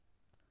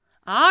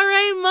All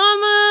right,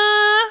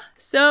 Mama.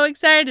 So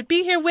excited to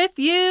be here with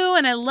you.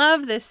 And I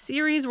love this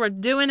series we're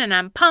doing and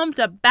I'm pumped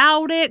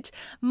about it.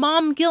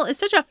 Mom guilt is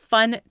such a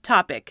fun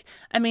topic.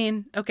 I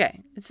mean,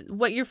 okay, it's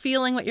what you're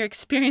feeling, what you're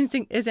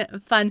experiencing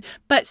isn't fun,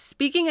 but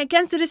speaking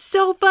against it is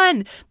so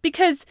fun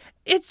because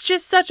it's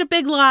just such a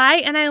big lie,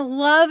 and I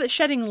love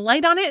shedding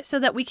light on it so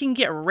that we can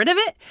get rid of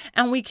it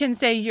and we can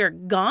say you're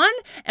gone,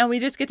 and we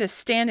just get to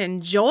stand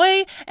in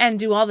joy and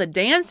do all the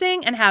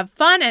dancing and have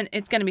fun, and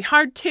it's going to be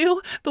hard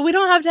too, but we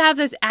don't have to have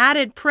this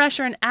added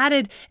pressure and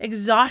added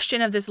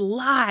exhaustion of this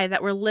lie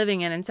that we're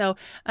living in. And so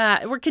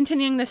we're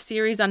continuing this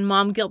series on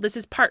mom guilt. This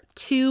is part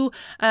 2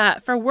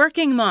 for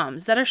working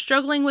moms that are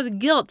struggling with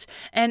guilt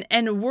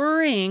and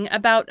worrying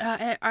about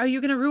are you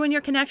going to ruin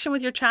your connection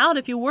with your child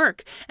if you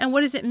work, and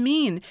what does it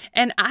mean?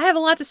 And I have a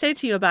lot to say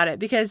to you about it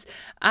because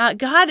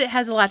God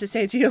has a lot to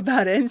say to you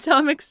about it. And so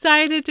I'm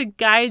excited to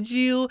guide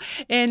you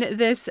in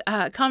this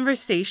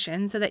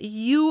conversation so that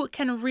you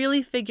can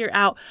really figure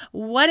out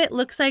what it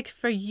looks like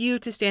for you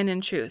to stand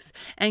in truth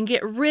and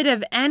get rid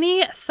of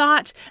any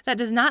thought that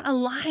does not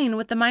align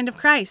with the mind of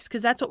Christ,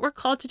 because that's what we're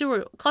called to do.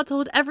 We're called to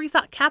hold every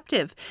thought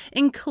captive,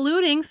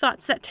 including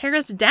thoughts that tear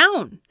us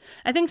down.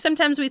 I think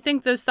sometimes we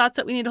think those thoughts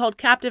that we need to hold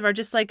captive are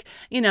just like,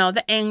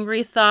 the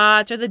angry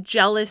thoughts or the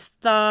jealous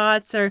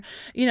thoughts or,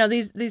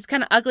 these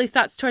kind of ugly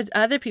thoughts towards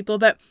other people.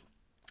 But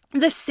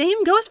the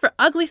same goes for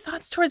ugly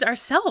thoughts towards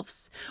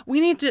ourselves.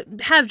 We need to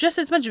have just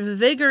as much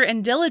vigor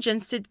and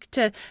diligence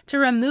to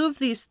remove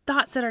these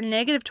thoughts that are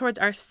negative towards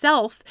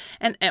ourselves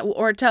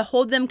or to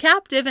hold them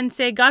captive and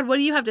say, God, what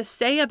do you have to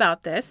say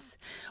about this?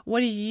 What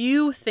do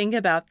you think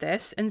about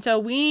this? And so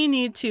we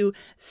need to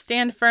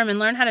stand firm and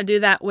learn how to do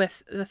that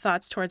with the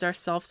thoughts towards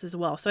ourselves as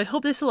well. So I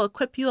hope this will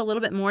equip you a little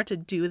bit more to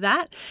do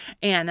that.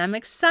 And I'm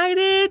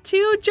excited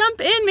to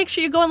jump in. Make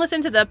sure you go and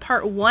listen to the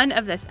part 1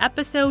 of this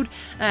episode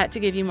to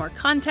give you more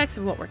context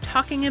of what we're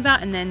talking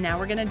about, and then now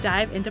we're going to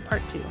dive into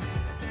part 2.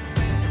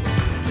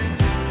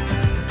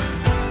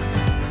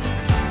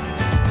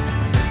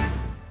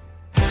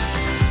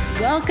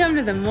 Welcome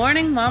to the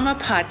Morning Mama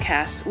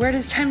podcast, where it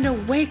is time to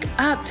wake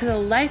up to the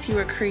life you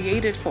were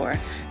created for.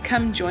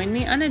 Come join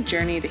me on a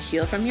journey to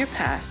heal from your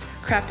past,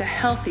 craft a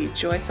healthy,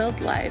 joy-filled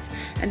life,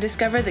 and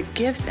discover the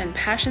gifts and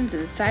passions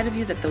inside of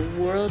you that the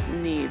world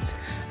needs.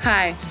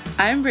 Hi,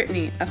 I'm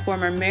Brittany, a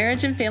former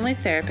marriage and family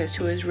therapist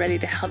who is ready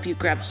to help you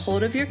grab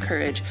hold of your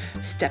courage,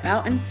 step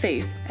out in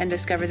faith, and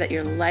discover that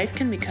your life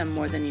can become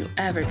more than you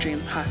ever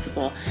dreamed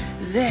possible.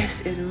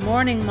 This is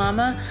Morning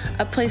Mama,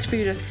 a place for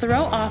you to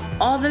throw off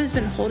all that has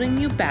been holding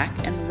you back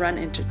and run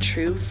into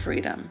true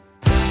freedom.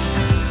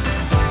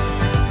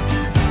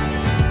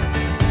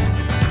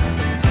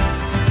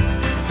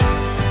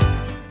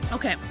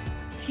 Okay,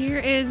 here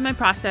is my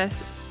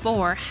process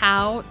for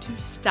how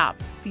to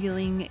stop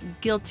feeling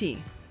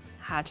guilty,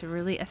 how to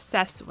really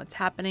assess what's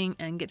happening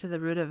and get to the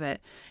root of it.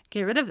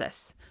 Get rid of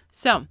this.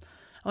 So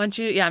I want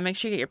you to, make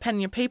sure you get your pen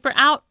and your paper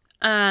out.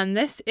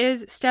 This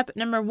is step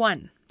number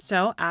 1.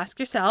 So ask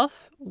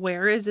yourself,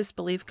 where is this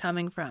belief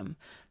coming from?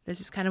 This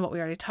is kind of what we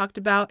already talked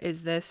about.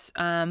 Is this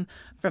from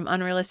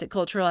unrealistic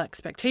cultural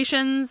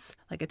expectations,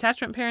 like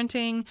attachment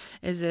parenting?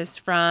 Is this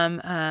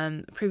from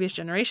previous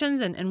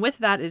generations? And with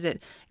that, is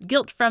it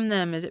guilt from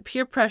them? Is it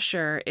peer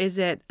pressure? Is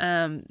it,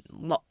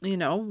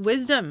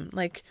 wisdom?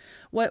 Like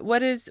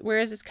where is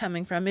this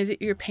coming from? Is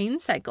it your pain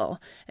cycle?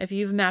 If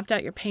you've mapped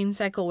out your pain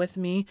cycle with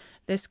me,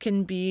 this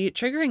can be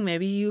triggering.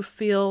 Maybe you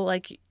feel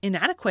like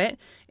inadequate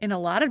in a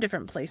lot of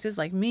different places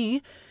like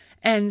me.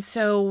 And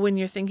so when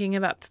you're thinking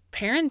about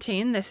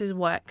parenting, this is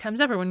what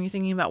comes up. Or when you're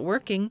thinking about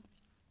working,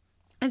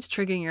 it's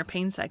triggering your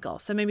pain cycle.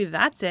 So maybe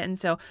that's it. And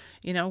so,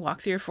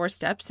 walk through your 4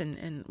 steps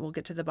and we'll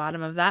get to the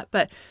bottom of that.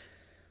 But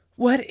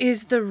what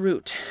is the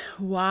root?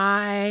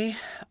 Why?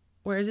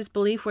 Where is this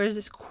belief? Where is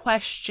this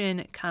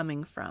question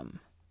coming from?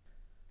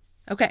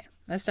 Okay,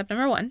 that's step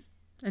number 1.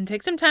 And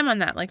take some time on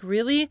that. Like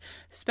really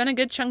spend a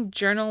good chunk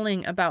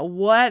journaling about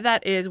what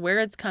that is, where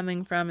it's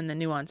coming from, and the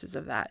nuances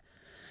of that.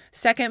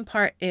 Second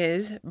part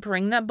is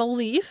bring that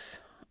belief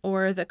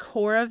or the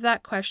core of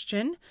that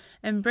question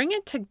and bring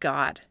it to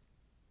God.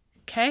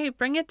 Okay?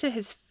 Bring it to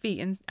his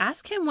feet and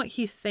ask him what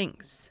he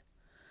thinks.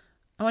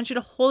 I want you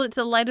to hold it to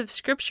the light of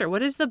Scripture. What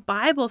does the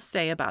Bible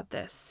say about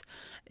this?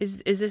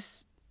 Is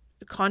this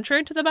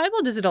contrary to the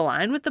Bible? Does it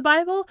align with the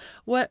Bible?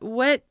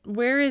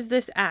 Where is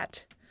this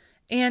at?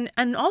 And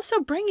also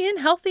bring in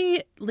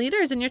healthy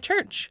leaders in your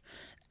church.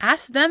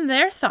 Ask them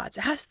their thoughts.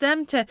 Ask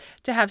them to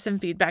have some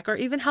feedback, or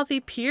even healthy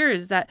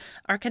peers that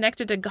are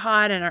connected to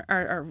God and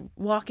are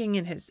walking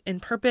in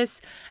purpose.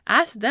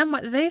 Ask them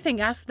what they think.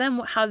 Ask them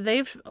how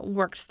they've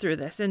worked through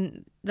this.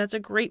 And that's a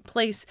great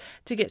place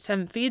to get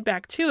some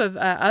feedback too of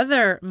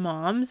other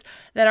moms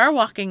that are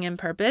walking in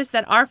purpose,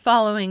 that are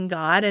following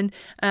God. And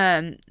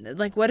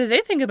what do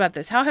they think about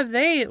this? How have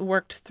they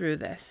worked through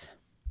this?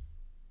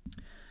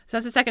 So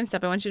that's the second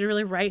step. I want you to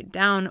really write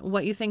down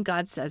what you think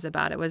God says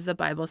about it. What does the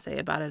Bible say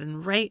about it?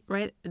 And write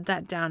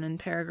that down in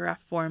paragraph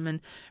form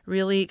and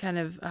really kind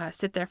of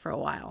sit there for a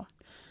while.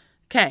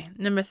 Okay,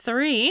 number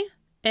 3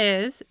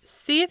 is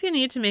see if you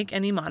need to make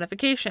any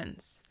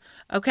modifications.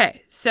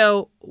 Okay,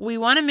 so we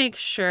want to make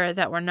sure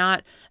that we're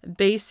not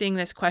basing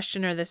this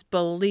question or this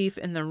belief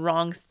in the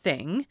wrong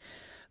thing.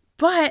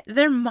 But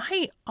there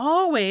might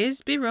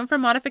always be room for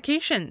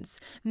modifications.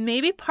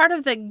 Maybe part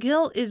of the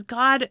guilt is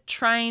God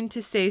trying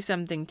to say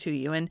something to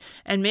you, and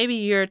maybe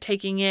you're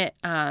taking it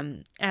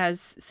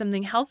as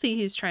something healthy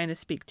He's trying to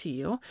speak to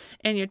you,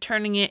 and you're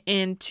turning it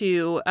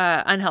into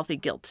unhealthy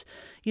guilt.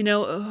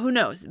 Who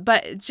knows?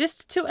 But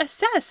just to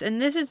assess, and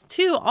this is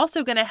too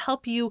also going to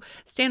help you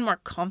stand more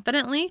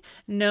confidently,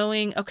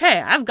 knowing,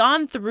 okay, I've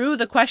gone through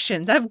the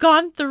questions, I've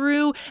gone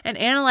through and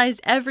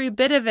analyzed every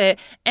bit of it,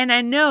 and I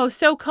know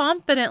so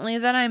confidently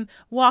that I'm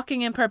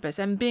walking in purpose.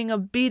 I'm being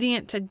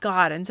obedient to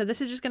God. And so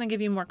this is just going to give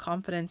you more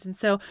confidence. And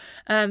so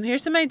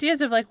here's some ideas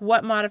of like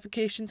what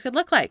modifications could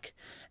look like.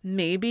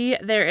 Maybe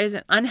there is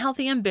an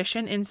unhealthy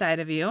ambition inside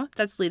of you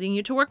that's leading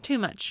you to work too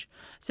much.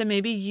 So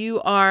maybe you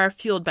are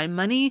fueled by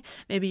money.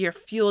 Maybe you're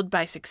fueled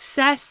by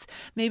success.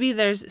 Maybe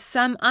there's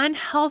some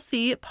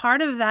unhealthy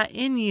part of that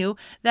in you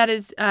that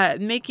is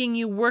making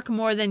you work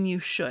more than you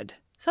should.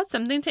 So that's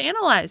something to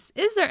analyze.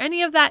 Is there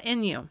any of that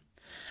in you?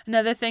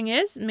 Another thing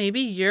is maybe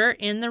you're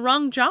in the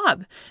wrong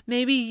job.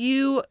 Maybe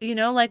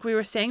like we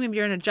were saying, maybe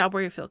you're in a job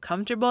where you feel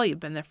comfortable, you've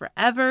been there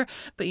forever,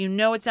 but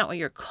it's not what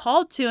you're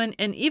called to.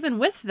 And even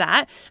with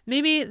that,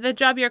 maybe the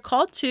job you're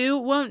called to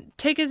won't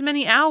take as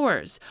many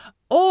hours.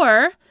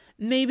 Or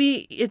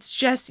maybe it's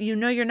just,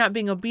 you're not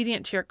being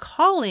obedient to your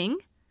calling.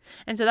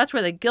 And so that's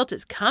where the guilt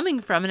is coming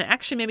from. And it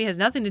actually maybe has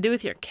nothing to do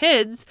with your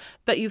kids,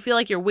 but you feel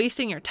like you're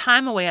wasting your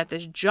time away at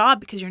this job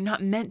because you're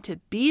not meant to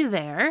be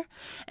there.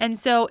 And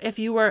so if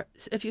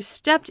you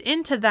stepped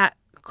into that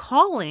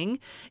calling,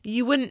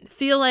 you wouldn't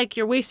feel like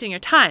you're wasting your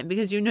time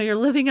because you're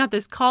living out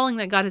this calling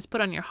that God has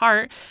put on your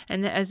heart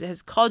and that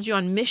has called you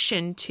on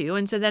mission to.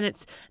 And so then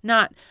it's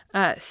not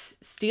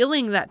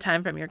stealing that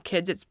time from your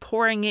kids, it's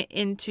pouring it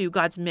into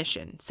God's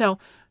mission. So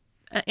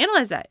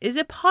analyze that. Is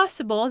it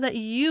possible that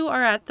you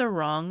are at the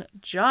wrong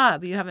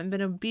job? You haven't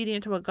been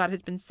obedient to what God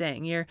has been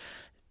saying. You're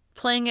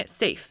playing it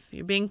safe.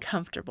 You're being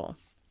comfortable.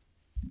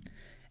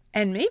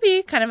 And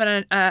maybe kind of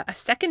on a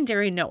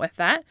secondary note with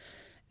that,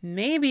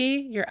 maybe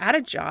you're at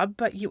a job,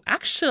 but you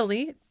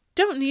actually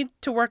don't need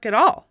to work at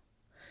all.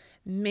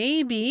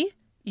 Maybe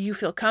you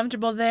feel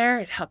comfortable there.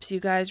 It helps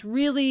you guys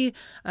really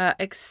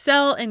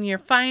excel in your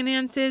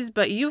finances,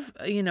 but you've,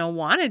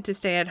 wanted to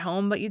stay at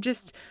home, but you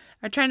just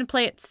are trying to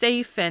play it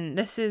safe, and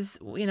this is,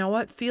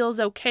 what feels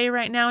okay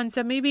right now. And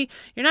so maybe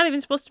you're not even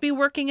supposed to be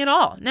working at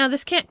all. Now,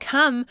 this can't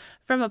come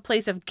from a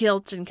place of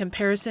guilt and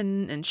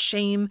comparison and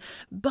shame,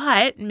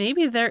 but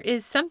maybe there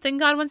is something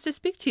God wants to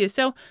speak to you.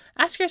 So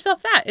ask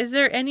yourself that. Is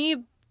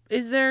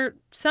there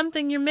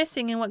something you're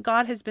missing in what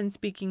God has been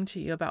speaking to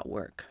you about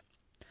work?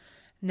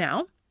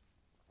 Now,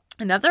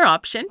 another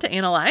option to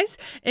analyze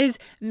is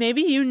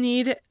maybe you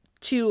need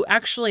to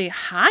actually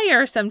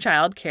hire some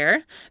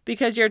childcare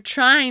because you're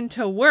trying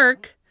to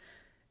work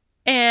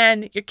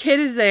and your kid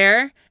is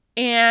there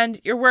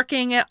and you're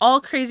working at all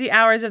crazy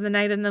hours of the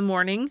night and the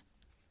morning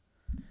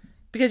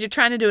because you're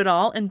trying to do it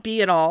all and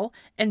be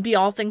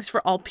all things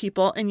for all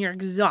people, and you're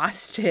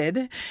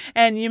exhausted,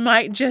 and you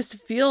might just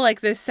feel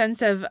like this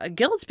sense of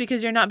guilt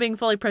because you're not being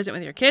fully present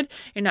with your kid.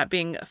 You're not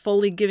being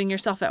fully giving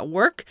yourself at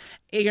work.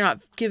 You're not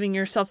giving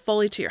yourself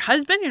fully to your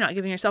husband. You're not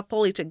giving yourself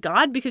fully to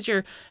God because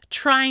you're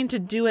trying to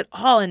do it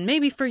all. And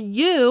maybe for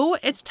you,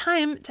 it's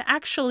time to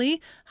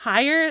actually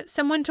hire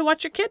someone to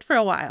watch your kid for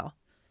a while.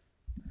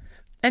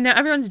 And now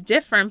everyone's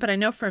different, but I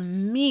know for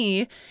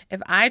me,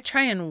 if I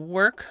try and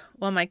work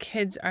while my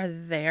kids are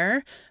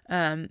there,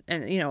 and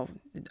it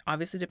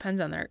obviously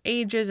depends on their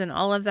ages and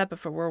all of that, but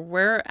for where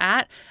we're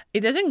at, it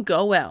doesn't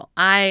go well.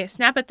 I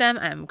snap at them.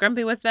 I'm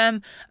grumpy with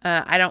them.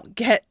 I don't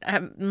get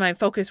my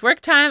focused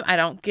work time. I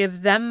don't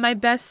give them my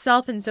best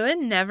self. And so it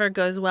never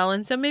goes well.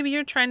 And so maybe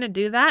you're trying to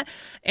do that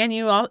and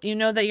you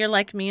know that you're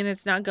like me and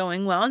it's not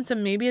going well. And so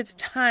maybe it's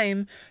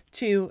time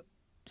to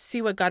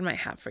see what God might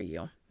have for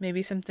you.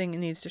 Maybe something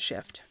needs to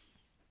shift.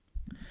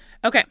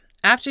 Okay,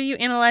 after you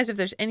analyze if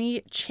there's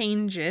any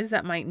changes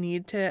that might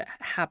need to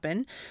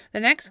happen, the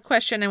next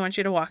question I want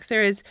you to walk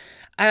through is,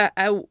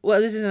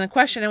 this isn't a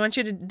question, I want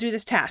you to do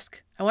this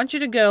task. I want you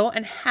to go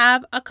and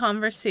have a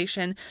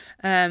conversation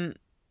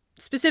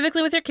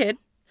specifically with your kid,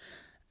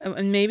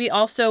 and maybe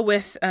also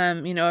with,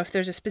 if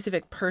there's a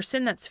specific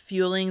person that's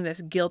fueling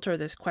this guilt or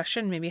this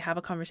question, maybe have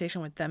a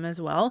conversation with them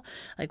as well,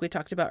 like we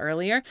talked about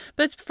earlier.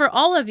 But it's for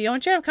all of you, I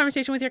want you to have a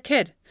conversation with your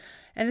kid.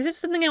 And this is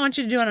something I want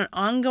you to do on an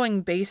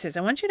ongoing basis.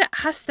 I want you to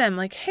ask them,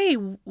 like, hey,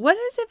 what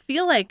does it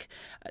feel like?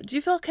 Do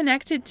you feel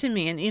connected to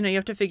me? And, you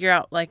have to figure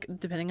out, like,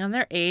 depending on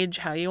their age,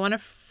 how you want to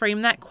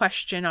frame that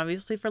question.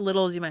 Obviously, for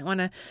littles, you might want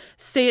to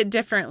say it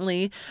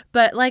differently.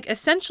 But, like,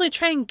 essentially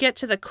try and get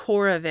to the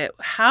core of it.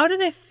 How do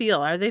they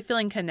feel? Are they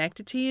feeling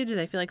connected to you? Do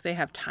they feel like they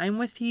have time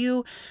with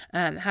you?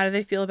 How do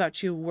they feel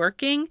about you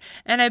working?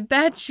 And I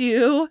bet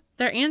you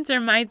their answer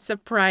might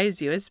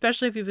surprise you,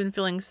 especially if you've been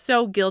feeling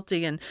so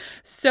guilty and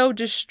so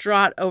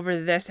distraught over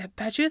this. I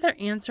bet you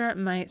their answer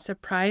might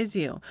surprise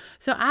you.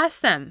 So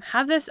ask them,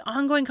 have this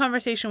ongoing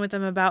conversation with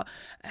them about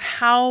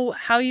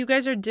how you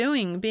guys are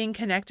doing, being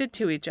connected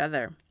to each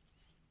other.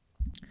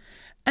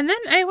 And then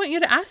I want you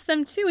to ask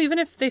them too, even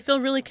if they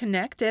feel really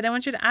connected, I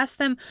want you to ask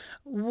them,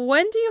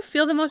 when do you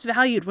feel the most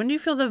valued? When do you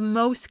feel the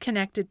most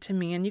connected to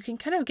me? And you can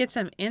kind of get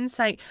some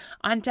insight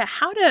onto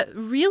how to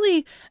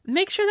really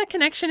make sure that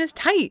connection is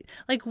tight.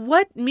 Like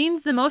what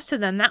means the most to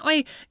them? That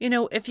way,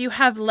 if you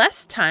have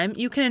less time,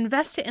 you can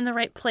invest it in the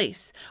right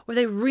place where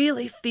they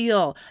really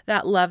feel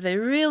that love. They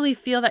really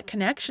feel that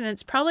connection.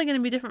 It's probably going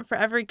to be different for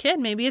every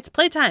kid. Maybe it's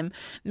playtime.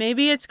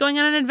 Maybe it's going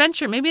on an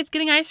adventure. Maybe it's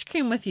getting ice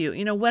cream with you.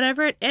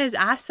 Whatever it is,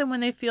 ask them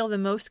when they feel the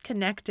most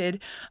connected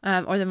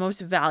or the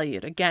most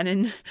valued, again,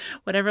 in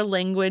whatever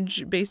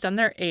language based on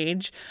their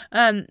age.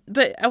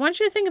 But I want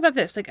you to think about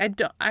this. Like,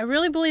 I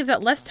really believe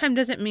that less time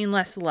doesn't mean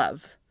less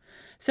love.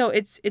 So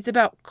it's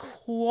about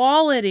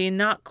quality,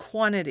 not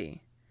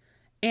quantity.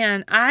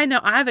 And I know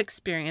I've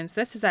experienced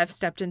this as I've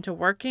stepped into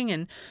working.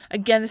 And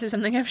again, this is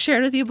something I've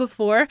shared with you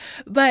before,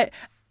 but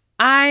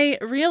I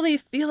really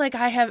feel like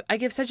I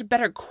give such a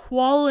better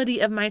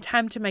quality of my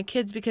time to my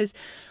kids because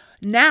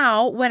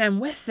now when I'm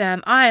with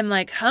them, I'm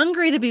like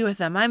hungry to be with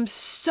them. I'm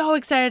so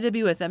excited to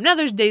be with them. Now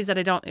there's days that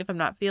I don't, if I'm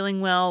not feeling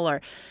well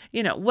or,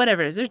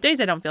 whatever it is, there's days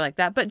I don't feel like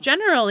that. But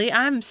generally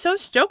I'm so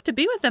stoked to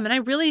be with them. And I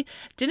really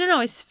didn't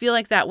always feel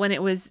like that when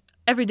it was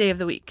every day of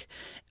the week,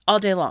 all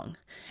day long.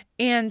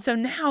 And so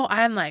now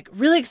I'm like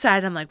really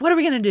excited. I'm like, what are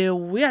we going to do?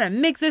 We got to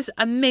make this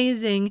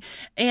amazing.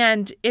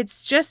 And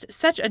it's just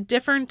such a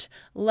different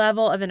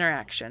level of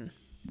interaction.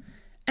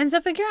 And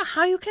so figure out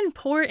how you can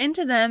pour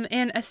into them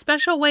in a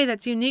special way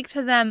that's unique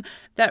to them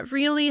that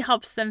really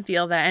helps them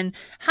feel that, and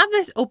have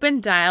this open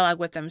dialogue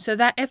with them so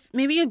that if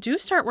maybe you do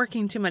start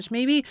working too much,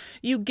 maybe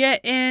you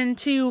get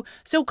into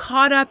so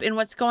caught up in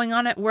what's going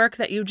on at work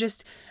that you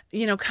just,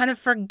 kind of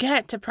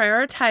forget to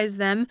prioritize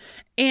them.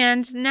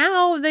 And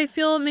now they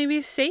feel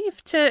maybe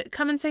safe to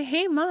come and say,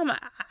 hey, Mom,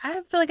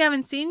 I feel like I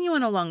haven't seen you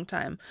in a long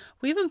time.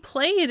 We haven't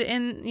played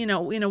in,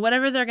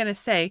 whatever they're going to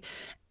say.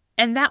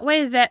 And that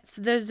way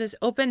there's this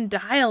open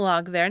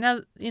dialogue there.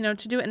 Now,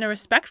 to do it in a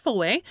respectful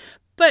way,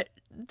 but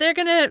they're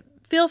going to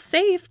feel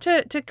safe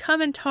to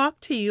come and talk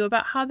to you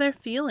about how they're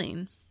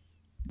feeling.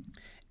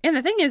 And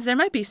the thing is, there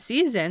might be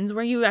seasons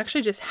where you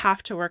actually just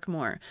have to work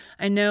more.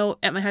 I know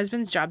at my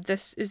husband's job,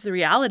 this is the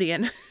reality.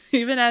 And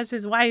even as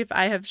his wife,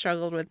 I have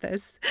struggled with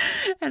this.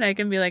 And I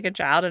can be like a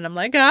child and I'm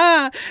like,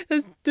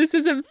 this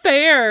isn't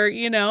fair,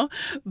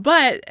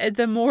 But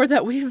the more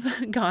that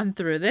we've gone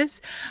through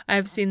this,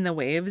 I've seen the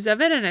waves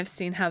of it. And I've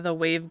seen how the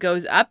wave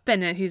goes up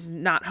and he's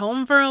not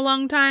home for a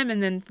long time.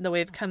 And then the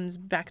wave comes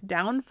back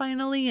down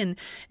finally and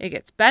it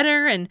gets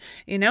better. And,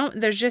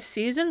 there's just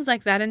seasons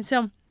like that. And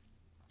so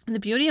the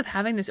beauty of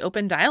having this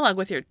open dialogue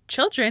with your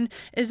children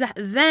is that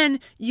then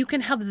you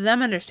can help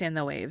them understand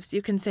the waves.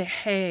 You can say,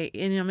 hey,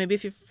 maybe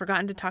if you've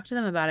forgotten to talk to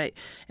them about it,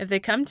 if they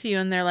come to you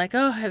and they're like,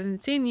 oh, I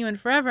haven't seen you in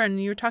forever,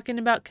 and you're talking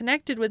about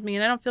connected with me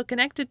and I don't feel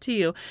connected to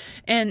you.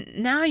 And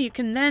now you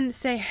can then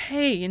say,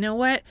 hey, you know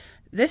what?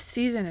 This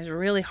season is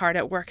really hard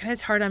at work and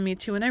it's hard on me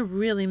too. And I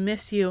really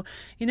miss you.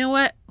 You know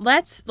what?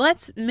 Let's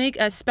make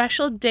a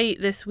special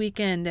date this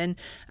weekend. And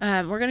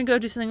we're going to go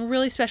do something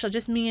really special,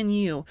 just me and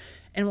you.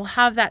 And we'll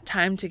have that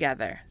time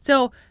together.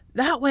 So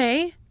that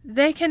way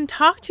they can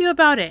talk to you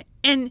about it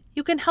and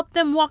you can help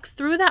them walk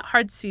through that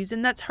hard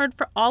season that's hard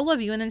for all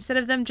of you. And instead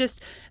of them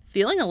just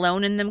feeling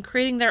alone and them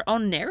creating their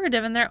own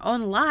narrative and their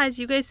own lies,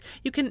 you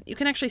can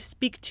actually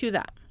speak to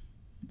that.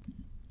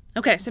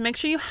 Okay, so make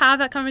sure you have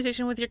that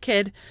conversation with your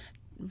kid.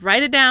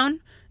 Write it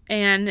down,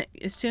 and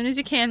as soon as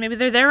you can, maybe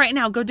they're there right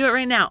now, go do it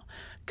right now.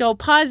 Go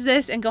pause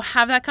this and go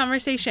have that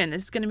conversation.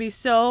 It's going to be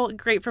so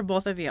great for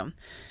both of you.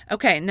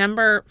 Okay,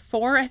 number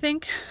 4, I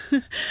think.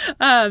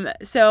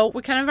 So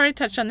we kind of already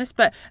touched on this,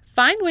 but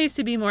find ways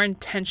to be more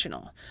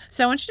intentional.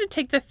 So I want you to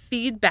take the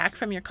feedback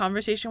from your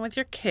conversation with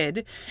your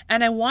kid,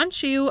 and I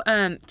want you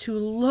to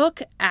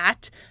look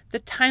at the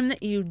time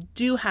that you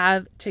do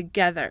have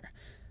together.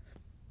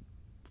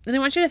 And I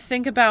want you to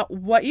think about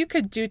what you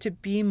could do to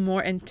be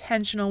more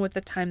intentional with the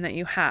time that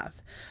you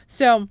have.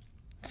 So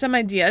some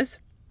ideas.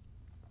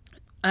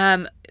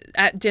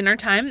 At dinner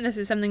time, this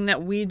is something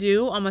that we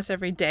do almost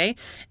every day,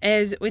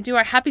 is we do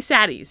our Happy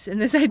Saddies.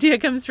 And this idea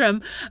comes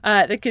from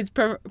the kids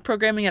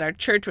programming at our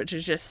church, which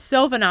is just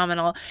so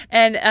phenomenal.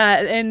 And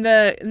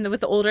with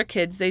the older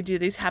kids, they do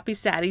these Happy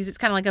Saddies. It's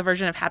kind of like a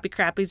version of Happy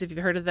Crappies, if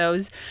you've heard of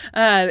those.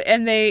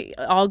 And they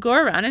all go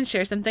around and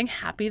share something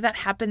happy that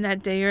happened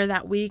that day or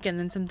that week, and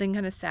then something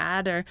kind of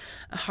sad or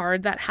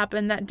hard that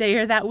happened that day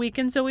or that week.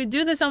 And so we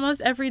do this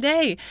almost every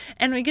day.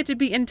 And we get to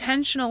be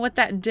intentional with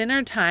that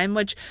dinner time,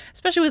 which,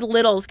 especially with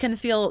littles, can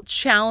feel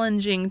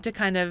challenging to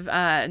kind of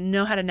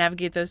know how to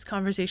navigate those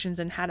conversations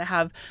and how to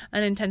have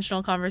an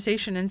intentional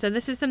conversation. And so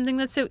this is something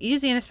that's so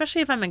easy. And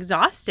especially if I'm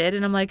exhausted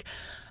and I'm like,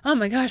 oh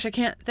my gosh, I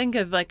can't think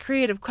of like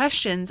creative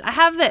questions, I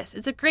have this.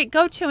 It's a great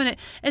go-to, and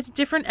it's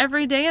different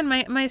every day. And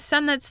my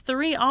son that's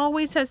 3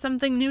 always has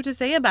something new to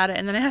say about it.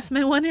 And then I ask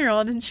my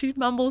 1-year-old and she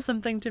mumbles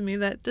something to me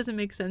that doesn't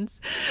make sense,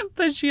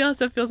 but she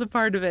also feels a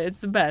part of it.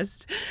 It's the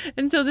best.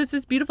 And so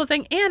this beautiful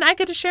thing. And I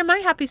get to share my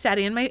happy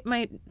Saturday. And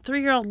my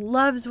 3-year-old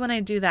loves when I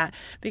do that,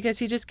 because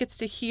he just gets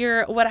to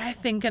hear what I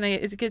think, and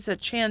it gets a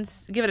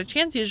chance, give it a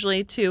chance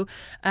usually to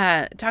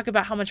talk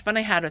about how much fun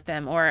I had with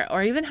them,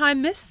 or even how I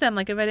miss them.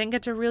 Like if I didn't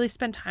get to really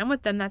spend time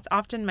with them, that's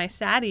often my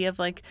saddie of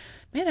like,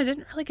 man, I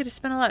didn't really get to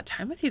spend a lot of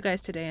time with you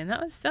guys today, and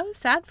that was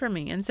sad for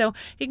me. And so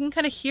he can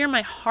kind of hear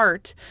my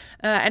heart,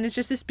 and it's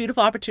just this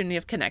beautiful opportunity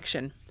of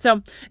connection.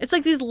 So it's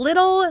like these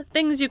little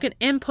things you can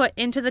input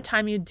into the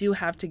time you do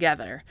have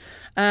together.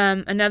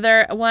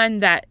 Another one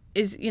that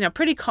is,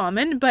 pretty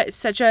common, but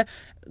such a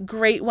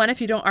great one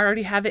if you don't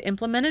already have it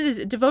implemented, is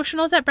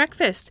devotionals at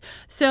breakfast.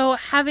 So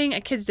having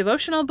a kid's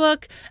devotional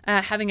book,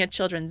 having a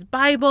children's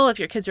Bible, if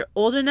your kids are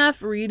old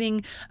enough,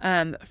 reading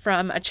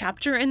from a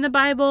chapter in the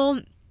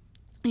Bible.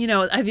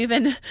 I've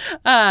even,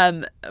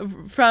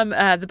 from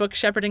the book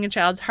Shepherding a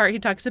Child's Heart, he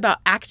talks about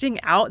acting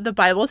out the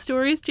Bible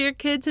stories to your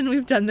kids. And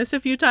we've done this a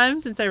few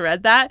times since I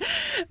read that.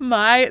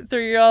 My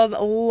 3-year-old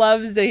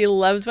loves it. He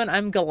loves when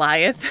I'm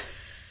Goliath.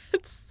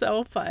 It's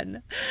so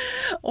fun.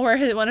 Or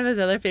one of his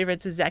other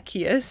favorites is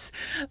Zacchaeus.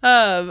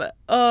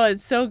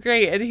 It's so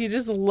great. And he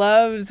just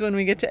loves when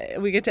we get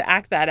to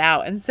act that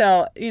out. And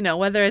so,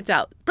 whether it's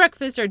at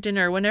breakfast or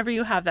dinner, whenever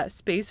you have that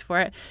space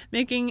for it,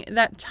 making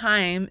that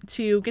time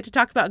to get to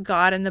talk about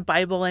God and the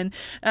Bible and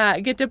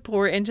get to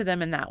pour into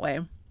them in that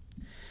way.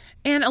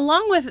 And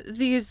along with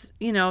these,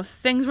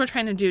 things we're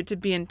trying to do to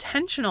be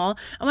intentional,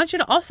 I want you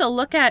to also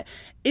look at,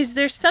 is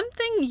there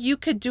something you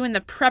could do in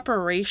the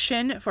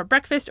preparation for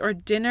breakfast or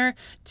dinner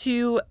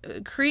to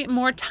create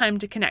more time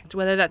to connect?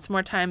 Whether that's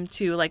more time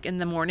to, like in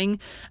the morning,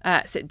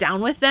 sit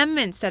down with them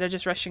instead of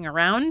just rushing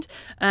around.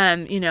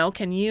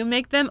 Can you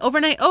make them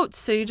overnight oats?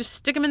 So you just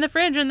stick them in the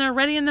fridge and they're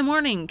ready in the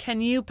morning.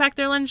 Can you pack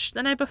their lunch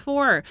the night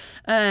before?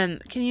 Can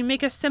you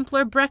make a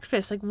simpler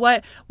breakfast? Like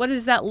what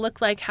does that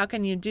look like? How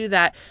can you do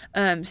that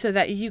so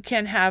that you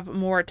can have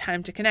more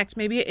time to connect?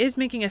 Maybe it is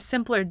making a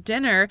simpler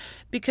dinner,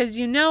 because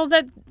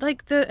that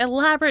like the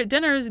elaborate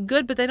dinner is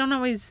good, but that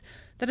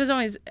doesn't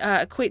always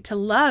equate to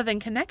love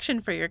and connection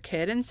for your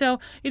kid. And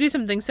so you do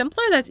something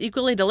simpler that's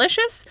equally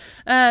delicious,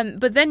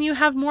 but then you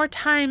have more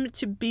time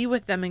to be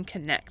with them and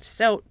connect.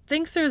 So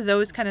think through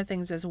those kind of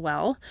things as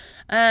well.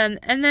 And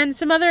then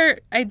some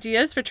other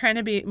ideas for trying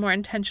to be more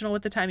intentional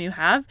with the time you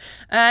have.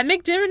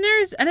 Make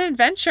dinners an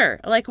adventure.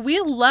 Like we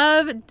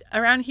love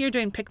around here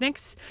doing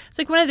picnics. It's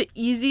like one of the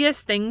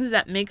easiest things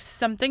that makes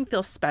something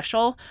feel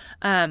special.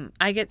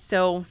 I get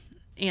so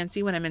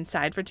antsy when I'm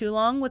inside for too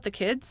long with the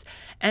kids.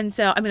 And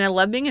so, I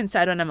love being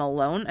inside when I'm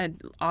alone. I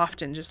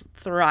often just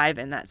thrive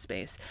in that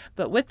space.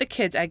 But with the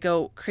kids, I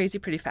go crazy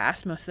pretty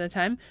fast most of the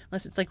time,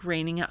 unless it's like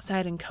raining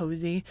outside and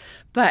cozy.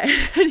 But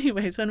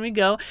anyways, when we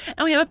go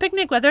and we have a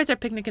picnic, whether it's a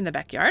picnic in the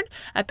backyard,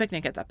 a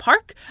picnic at the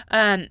park,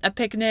 a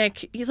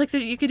picnic, you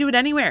could do it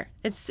anywhere.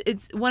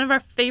 It's one of our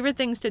favorite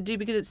things to do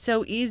because it's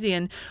so easy.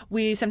 And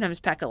we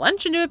sometimes pack a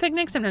lunch and do a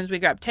picnic. Sometimes we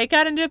grab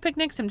takeout and do a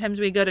picnic. Sometimes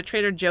we go to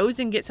Trader Joe's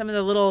and get some of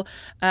the little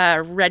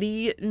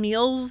ready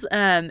meals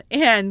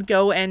and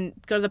go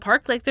to the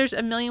park. Like there's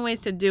a million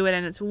ways to do it,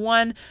 and it's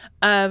one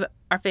of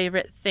our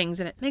favorite things,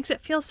 and it makes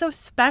it feel so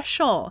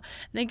special.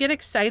 And they get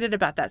excited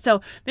about that. So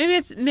maybe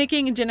it's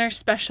making dinner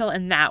special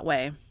in that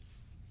way.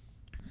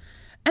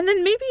 And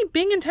then maybe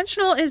being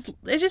intentional is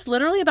just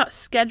literally about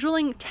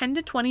scheduling 10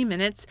 to 20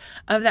 minutes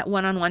of that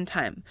one-on-one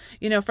time.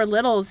 For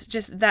littles,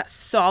 just that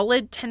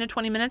solid 10 to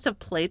 20 minutes of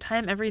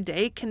playtime every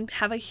day can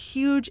have a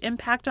huge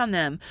impact on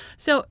them.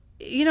 So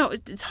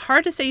it's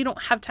hard to say you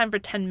don't have time for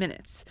 10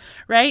 minutes,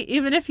 right?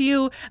 Even if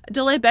you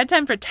delay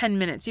bedtime for 10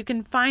 minutes, you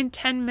can find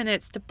 10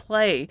 minutes to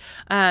play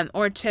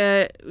or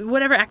to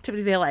whatever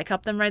activity they like.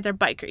 Help them ride their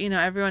bike, or,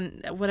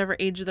 everyone, whatever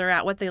age they're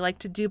at, what they like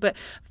to do. But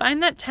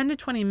find that 10 to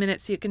 20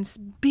 minutes so you can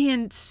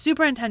be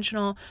super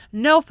intentional,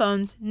 no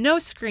phones, no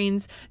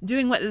screens,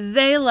 doing what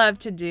they love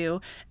to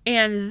do.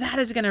 And that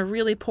is going to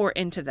really pour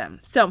into them.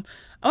 So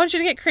I want you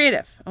to get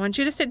creative. I want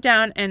you to sit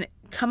down and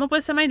come up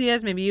with some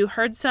ideas. Maybe you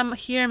heard some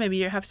here. Maybe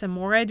you have some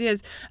more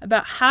ideas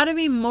about how to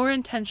be more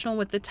intentional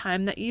with the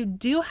time that you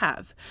do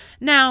have.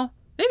 Now,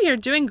 maybe you're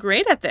doing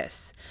great at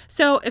this.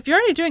 So if you're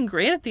already doing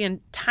great at the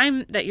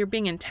time that you're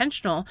being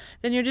intentional,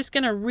 then you're just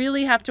going to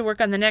really have to work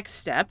on the next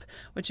step,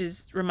 which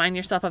is remind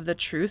yourself of the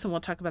truth. And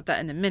we'll talk about that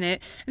in a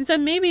minute. And so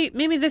maybe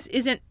this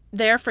isn't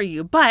there for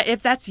you. But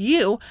if that's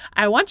you,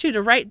 I want you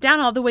to write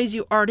down all the ways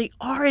you already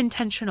are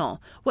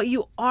intentional, what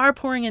you are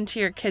pouring into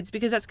your kids,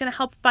 because that's going to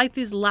help fight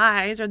these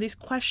lies or these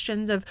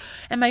questions of,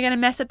 am I going to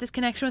mess up this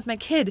connection with my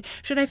kid?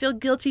 Should I feel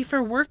guilty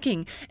for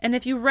working? And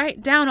if you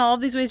write down all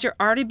of these ways you're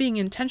already being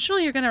intentional,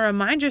 you're going to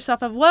remind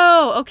yourself of,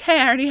 whoa, okay,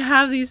 I already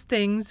have these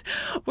things.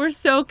 We're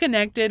so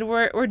connected.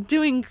 We're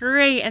doing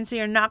great. And so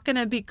you're not going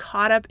to be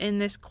caught up in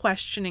this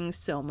questioning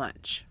so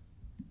much.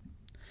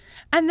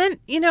 And then,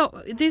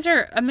 these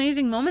are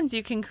amazing moments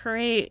you can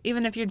create,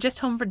 even if you're just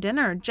home for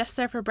dinner or just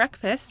there for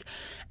breakfast.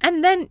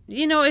 And then,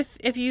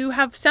 if you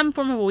have some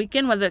form of a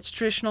weekend, whether it's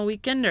traditional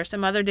weekend or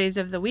some other days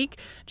of the week,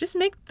 just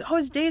make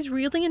those days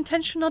really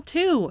intentional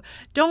too.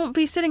 Don't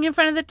be sitting in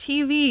front of the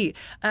TV.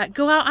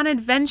 Go out on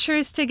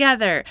adventures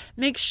together.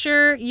 Make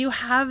sure you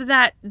have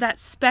that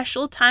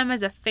special time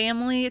as a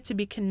family to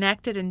be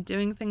connected and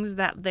doing things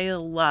that they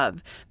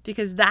love,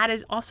 because that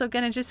is also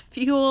going to just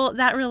fuel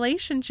that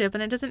relationship.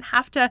 And it doesn't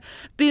have to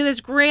be this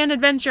grand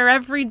adventure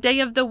every day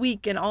of the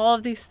week and all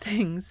of these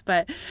things,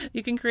 but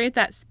you can create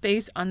that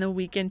space on the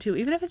weekend too.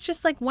 Even if it's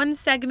just like one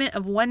segment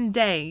of one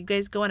day, you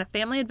guys go on a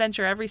family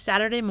adventure every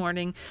Saturday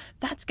morning,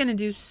 that's going to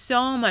do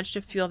so much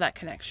to fuel that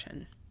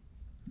connection.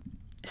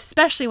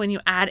 Especially when you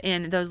add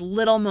in those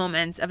little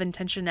moments of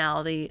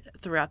intentionality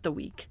throughout the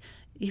week.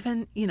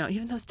 Even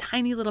those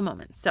tiny little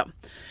moments. So,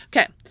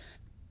 okay.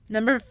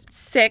 Number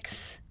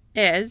 6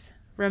 is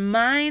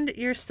remind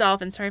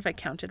yourself, and sorry if I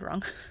counted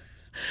wrong.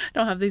 I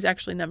don't have these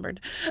actually numbered.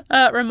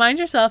 Remind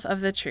yourself of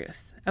the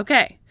truth.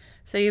 Okay.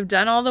 So you've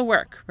done all the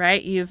work,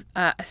 right? You've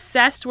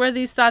assessed where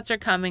these thoughts are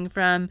coming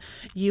from.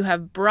 You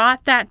have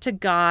brought that to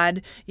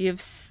God.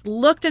 You've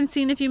looked and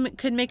seen if you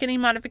could make any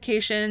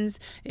modifications.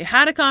 You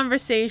had a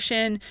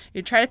conversation.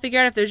 You try to figure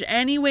out if there's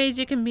any ways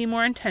you can be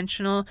more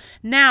intentional.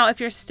 Now,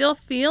 if you're still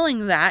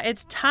feeling that,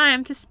 it's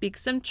time to speak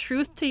some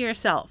truth to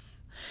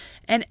yourself.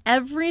 And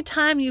every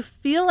time you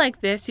feel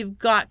like this, you've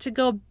got to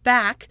go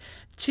back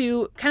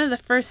to kind of the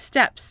first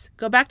steps.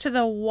 Go back to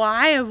the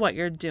why of what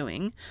you're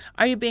doing.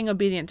 Are you being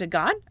obedient to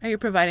God? Are you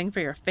providing for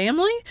your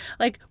family?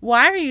 Like,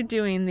 why are you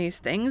doing these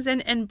things?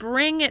 And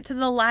bring it to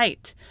the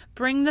light.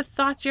 Bring the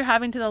thoughts you're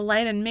having to the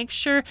light and make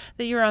sure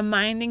that you're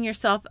reminding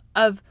yourself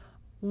of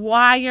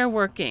why you're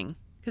working,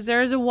 because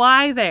there is a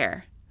why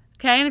there.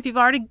 Okay, and if you've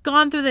already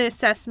gone through the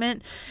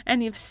assessment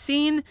and you've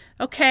seen,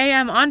 okay,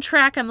 I'm on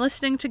track, I'm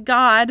listening to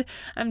God,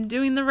 I'm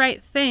doing the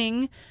right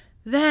thing,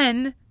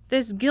 then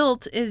this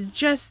guilt is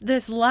just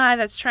this lie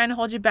that's trying to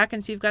hold you back.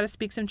 And so you've got to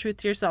speak some truth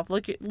to yourself.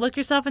 Look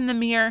yourself in the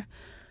mirror.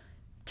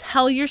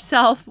 Tell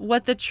yourself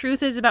what the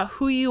truth is about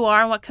who you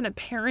are and what kind of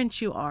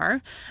parent you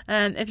are.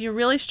 And if you're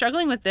really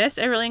struggling with this,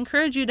 I really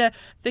encourage you to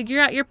figure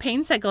out your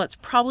pain cycle. It's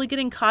probably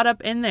getting caught up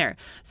in there.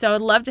 So I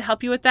would love to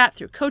help you with that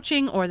through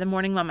coaching, or the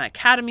Morning Mama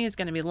Academy is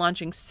going to be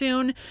launching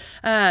soon.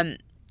 I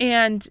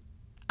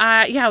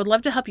would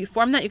love to help you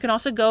form that. You can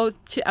also go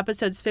to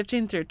episodes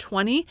 15 through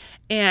 20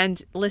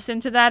 and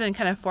listen to that and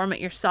kind of form it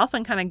yourself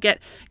and kind of get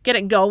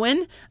it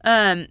going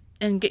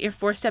and get your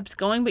 4 steps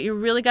going. But you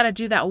really got to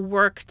do that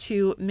work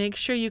to make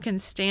sure you can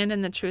stand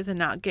in the truth and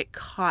not get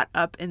caught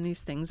up in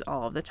these things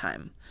all of the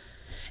time.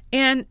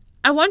 And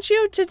I want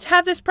you to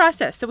have this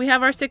process. So we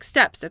have our 6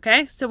 steps,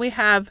 okay? So we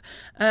have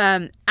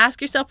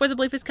ask yourself where the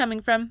belief is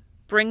coming from.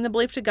 Bring the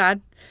belief to God.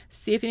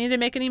 See if you need to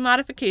make any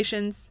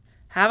modifications.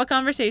 Have a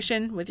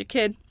conversation with your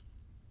kid,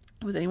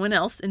 with anyone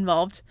else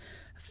involved.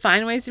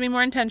 Find ways to be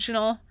more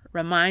intentional.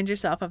 Remind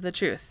yourself of the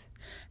truth.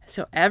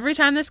 So every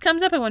time this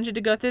comes up, I want you to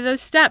go through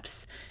those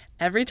steps.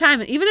 Every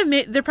time. Even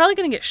if they're probably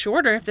going to get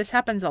shorter if this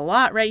happens a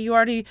lot, right? You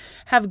already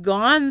have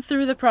gone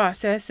through the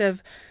process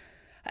of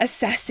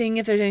assessing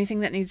if there's anything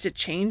that needs to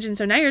change. And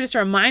so now you're just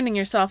reminding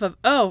yourself of,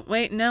 oh,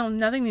 wait, no,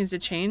 nothing needs to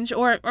change.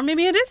 Or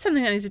maybe it is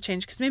something that needs to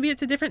change because maybe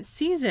it's a different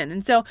season.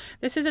 And so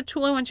this is a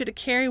tool I want you to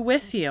carry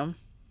with you.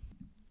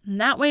 And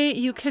that way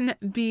you can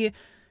be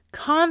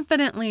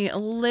confidently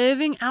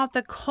living out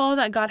the call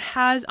that God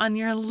has on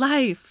your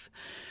life.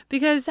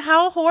 Because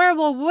how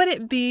horrible would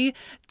it be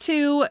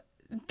to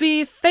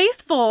be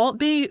faithful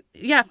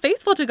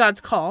to God's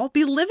call,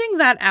 be living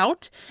that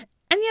out,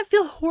 and yet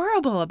feel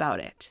horrible about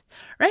it,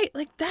 right?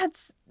 Like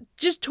that's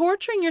just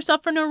torturing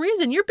yourself for no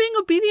reason. You're being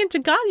obedient to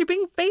God. You're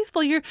being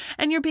faithful. You're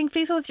being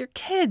faithful with your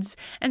kids.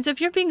 And so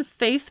if you're being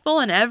faithful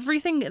in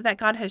everything that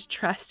God has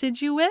trusted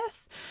you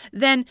with,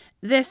 then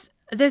this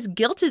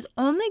guilt is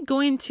only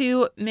going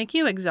to make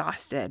you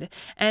exhausted,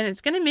 and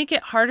it's going to make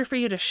it harder for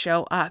you to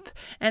show up,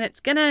 and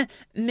it's going to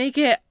make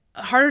it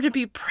harder to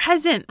be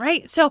present,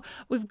 right? So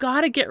we've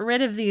got to get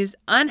rid of these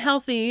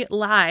unhealthy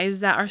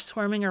lies that are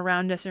swarming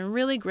around us and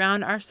really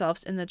ground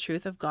ourselves in the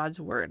truth of God's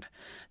word.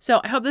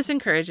 So I hope this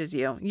encourages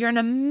you. You're an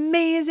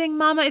amazing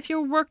mama if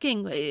you're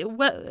working,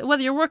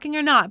 whether you're working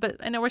or not, but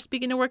I know we're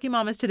speaking to working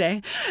mamas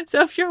today.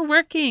 So if you're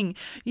working,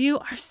 you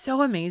are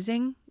so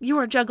amazing. You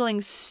are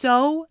juggling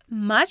so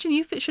much, and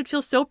you should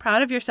feel so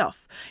proud of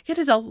yourself. It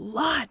is a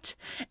lot.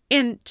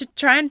 And to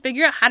try and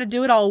figure out how to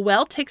do it all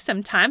well takes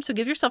some time. So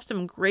give yourself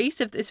some grace,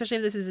 especially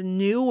if this is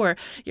new or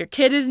your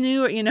kid is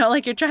new, or,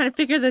 like you're trying to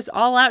figure this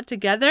all out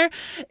together.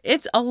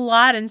 It's a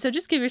lot. And so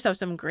just give yourself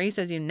some grace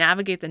as you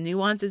navigate the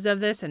nuances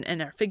of this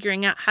and are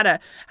figuring out how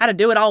to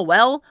do it all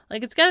well.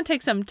 Like it's going to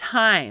take some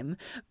time,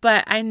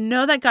 but I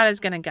know that God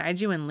is going to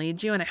guide you and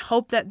lead you. And I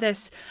hope that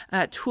this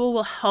tool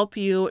will help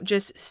you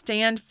just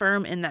stand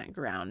firm in that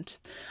ground.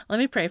 Let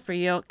me pray for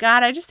you.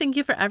 God, I just thank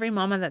you for every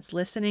mama that's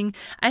listening.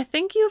 I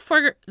thank you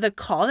for the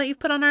call that you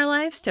put on our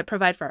lives to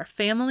provide for our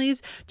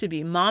families, to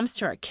be moms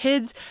to our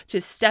kids,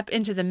 to step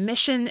into the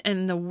mission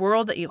and the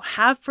world that you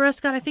have for us,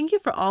 God. I thank you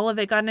for all of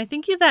it, God. And I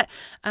thank you that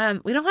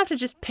we don't have to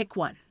just pick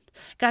one.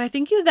 God, I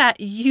thank you that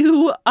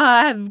you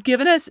have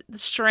given us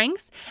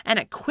strength and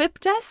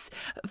equipped us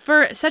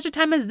for such a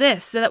time as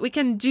this so that we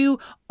can do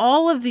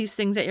all of these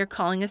things that you're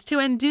calling us to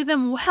and do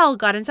them well,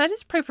 God. And so I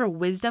just pray for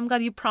wisdom,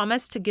 God. You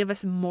promised to give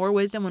us more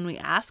wisdom when we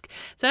ask.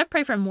 So I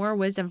pray for more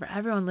wisdom for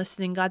everyone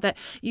listening, God, that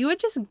you would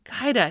just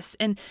guide us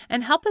and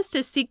help us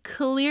to see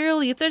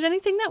clearly if there's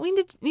anything that we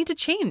need to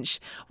change.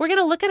 We're going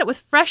to look at it with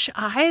fresh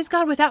eyes,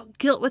 God, without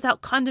guilt,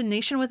 without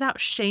condemnation, without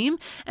shame,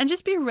 and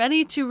just be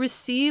ready to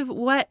receive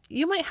what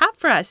you might have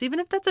for us. Even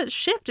if that's a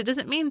shift, it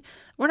doesn't mean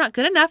we're not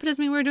good enough. It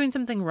doesn't mean we're doing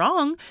something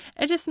wrong.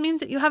 It just means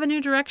that you have a new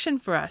direction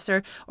for us,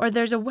 or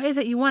there's a way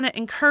that you want to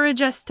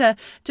encourage us to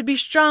be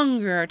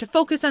stronger, to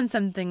focus on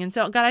something. And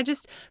so, God, I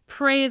just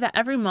pray that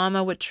every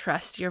mama would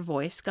trust your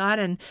voice, God,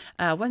 and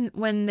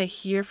when they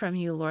hear from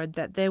you, Lord,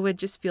 that they would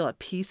just feel at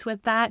peace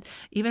with that,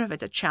 even if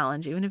it's a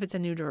challenge, even if it's a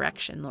new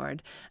direction,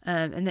 Lord,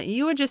 and that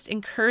you would just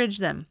encourage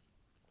them.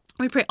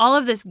 We pray all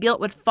of this guilt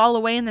would fall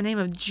away in the name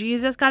of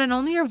Jesus, God, and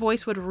only your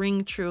voice would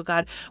ring true,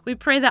 God. We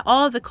pray that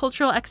all of the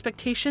cultural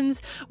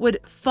expectations would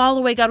fall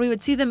away, God. We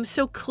would see them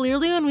so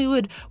clearly, and we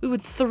would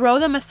throw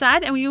them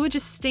aside, and we would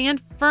just stand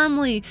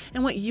firmly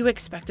in what you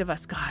expect of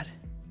us, God.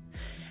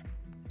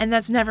 And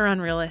that's never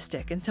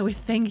unrealistic. And so we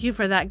thank you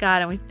for that,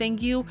 God. And we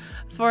thank you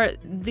for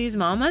these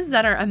mamas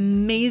that are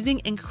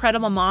amazing,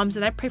 incredible moms.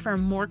 And I pray for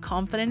more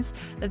confidence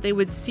that they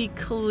would see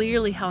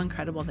clearly how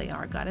incredible they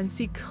are, God, and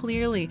see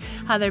clearly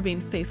how they're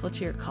being faithful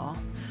to your call.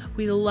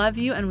 We love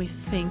you and we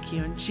thank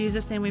you. In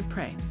Jesus' name we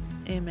pray.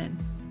 Amen.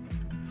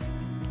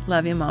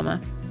 Love you, Mama.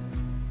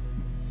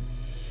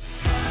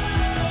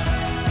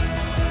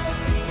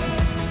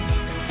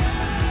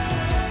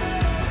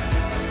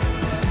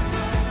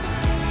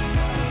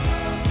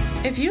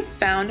 If you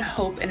found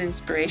hope and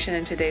inspiration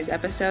in today's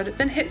episode,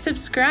 then hit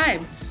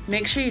subscribe.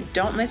 Make sure you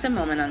don't miss a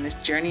moment on this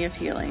journey of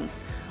healing.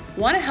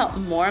 Want to help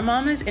more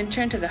mamas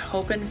enter into the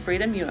hope and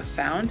freedom you have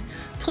found?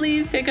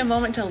 Please take a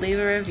moment to leave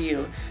a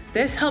review.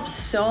 This helps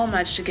so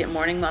much to get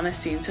Morning Mama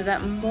seen so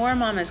that more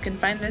mamas can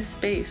find this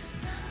space.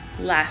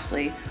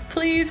 Lastly,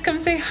 please come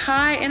say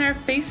hi in our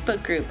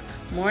Facebook group,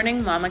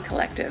 Morning Mama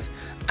Collective.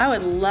 I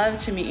would love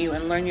to meet you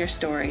and learn your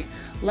story.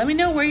 Let me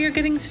know where you're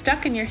getting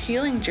stuck in your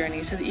healing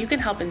journey so that you can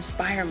help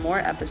inspire more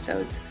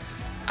episodes.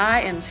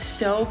 I am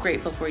so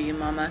grateful for you,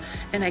 Mama,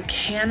 and I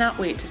cannot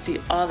wait to see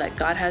all that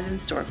God has in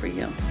store for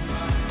you.